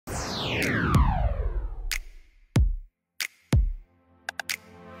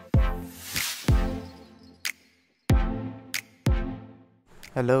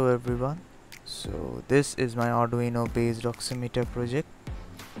Hello everyone. So this is my Arduino based oximeter project.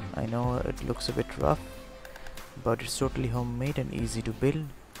 I know it looks a bit rough, but it's totally homemade and easy to build.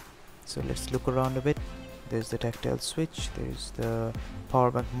 So let's look around a bit. There's the tactile switch, there's the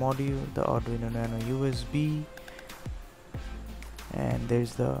power bank module, the Arduino Nano USB, and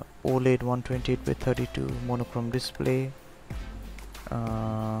there's the OLED 128x32 monochrome display.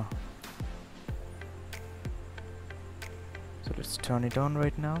 So let's turn it on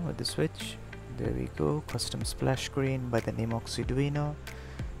right now with the switch. There we go, custom splash screen by the name OXIDUINO,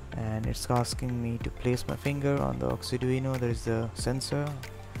 and it's asking me to place my finger on the OXIDUINO. There is the sensor,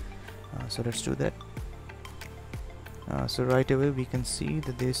 so let's do that. So right away we can see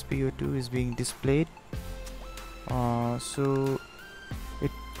that the SpO2 is being displayed. So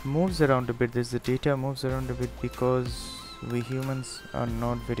it moves around a bit. The data moves around a bit because we humans are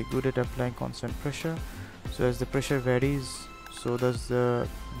not very good at applying constant pressure. So as the pressure varies, so does the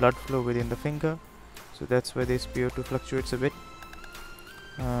blood flow within the finger. So that's why the SpO2 fluctuates a bit.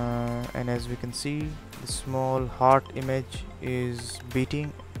 And as we can see, the small heart image is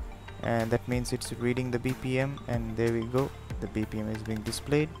beating, and that means it's reading the BPM, and there we go, the BPM is being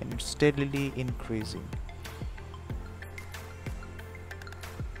displayed and it's steadily increasing.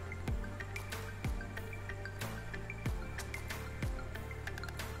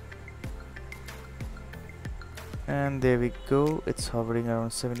 And there we go, it's hovering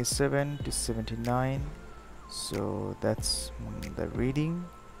around 77 to 79. So that's the reading,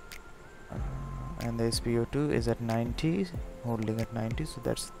 and the SpO2 is at 90, holding at 90, so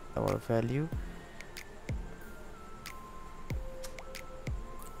that's our value.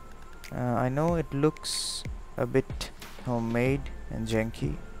 I know it looks a bit homemade and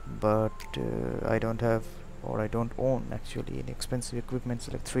janky, but I don't have, or I don't own actually, any expensive equipment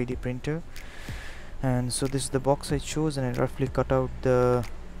like 3D printer, and so this is the box I chose, and I roughly cut out the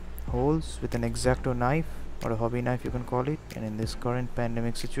holes with an X-Acto knife, or a hobby knife you can call it. And in this current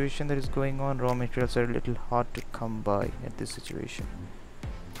pandemic situation that is going on, raw materials are a little hard to come by at this situation.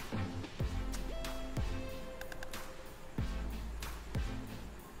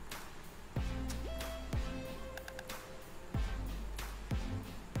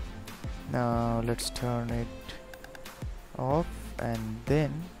 Now let's turn it off, and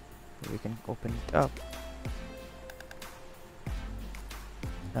then we can open it up.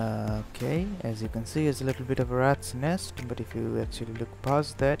 Okay, as you can see, it's a little bit of a rat's nest, but if you actually look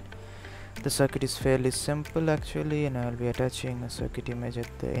past that, the circuit is fairly simple actually, and I'll be attaching a circuit image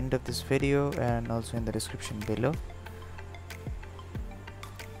at the end of this video and also in the description below.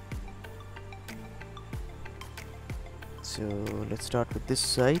 So let's start with this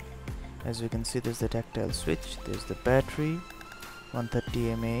side. As you can see, there's the tactile switch, there's the battery,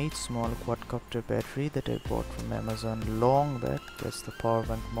 130 mAh small quadcopter battery that I bought from Amazon long back. That's the power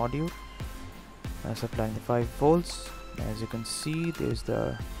bank module, supplying the 5 volts. As you can see, there's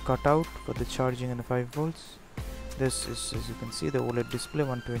the cutout for the charging and the 5 volts. This is, as you can see, the OLED display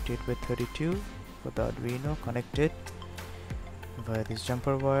 128x32 for the Arduino, connected via these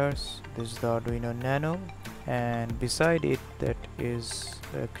jumper wires. This is the Arduino Nano, and beside it that is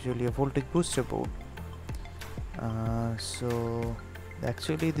actually a voltage booster board. So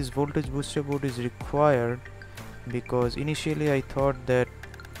actually this voltage booster board is required because initially I thought that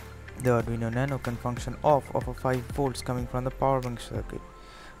the Arduino Nano can function off of a 5 volts coming from the power bank circuit,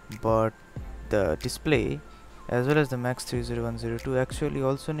 but the display as well as the Max30102 actually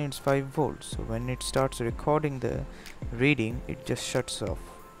also needs 5 volts. So when it starts recording the reading, it just shuts off.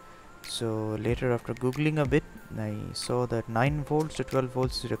 So later, after googling a bit, I saw that 9 volts to 12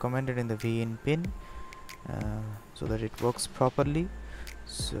 volts is recommended in the V-in pin, so that it works properly.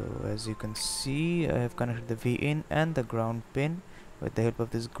 So as you can see, I have connected the V-in and the ground pin with the help of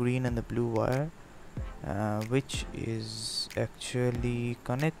this green and the blue wire, which is actually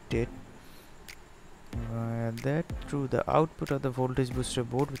connected that through the output of the voltage booster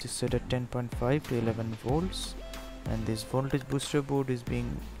board, which is set at 10.5 to 11 volts, and this voltage booster board is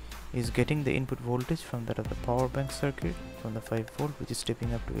getting the input voltage from that of the power bank circuit from the 5 volt, which is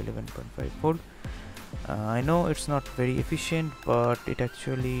stepping up to 11.5 volt. I know it's not very efficient, but it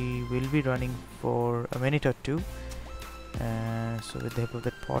actually will be running for a minute or two. So with the help of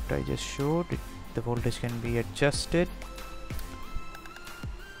that pot I just showed, the voltage can be adjusted.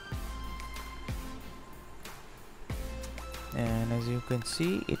 And as you can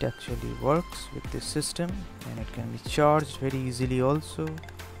see, it actually works with this system, and it can be charged very easily also.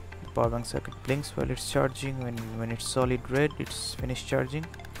 The power bank circuit blinks while it's charging. When it's solid red, it's finished charging.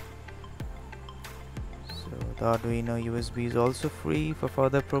 So the Arduino USB is also free for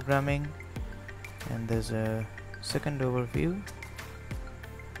further programming, and there's a second overview.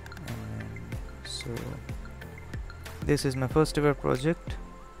 So this is my first ever project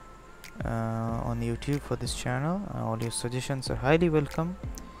on YouTube for this channel. All your suggestions are highly welcome.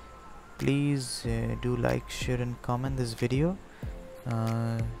 Please do like, share and comment this video,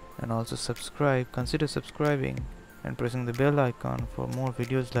 and also subscribe. Consider subscribing and pressing the bell icon for more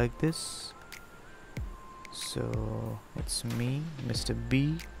videos like this. So it's me, Mr.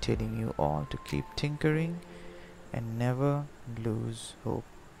 B, telling you all to keep tinkering and never lose hope.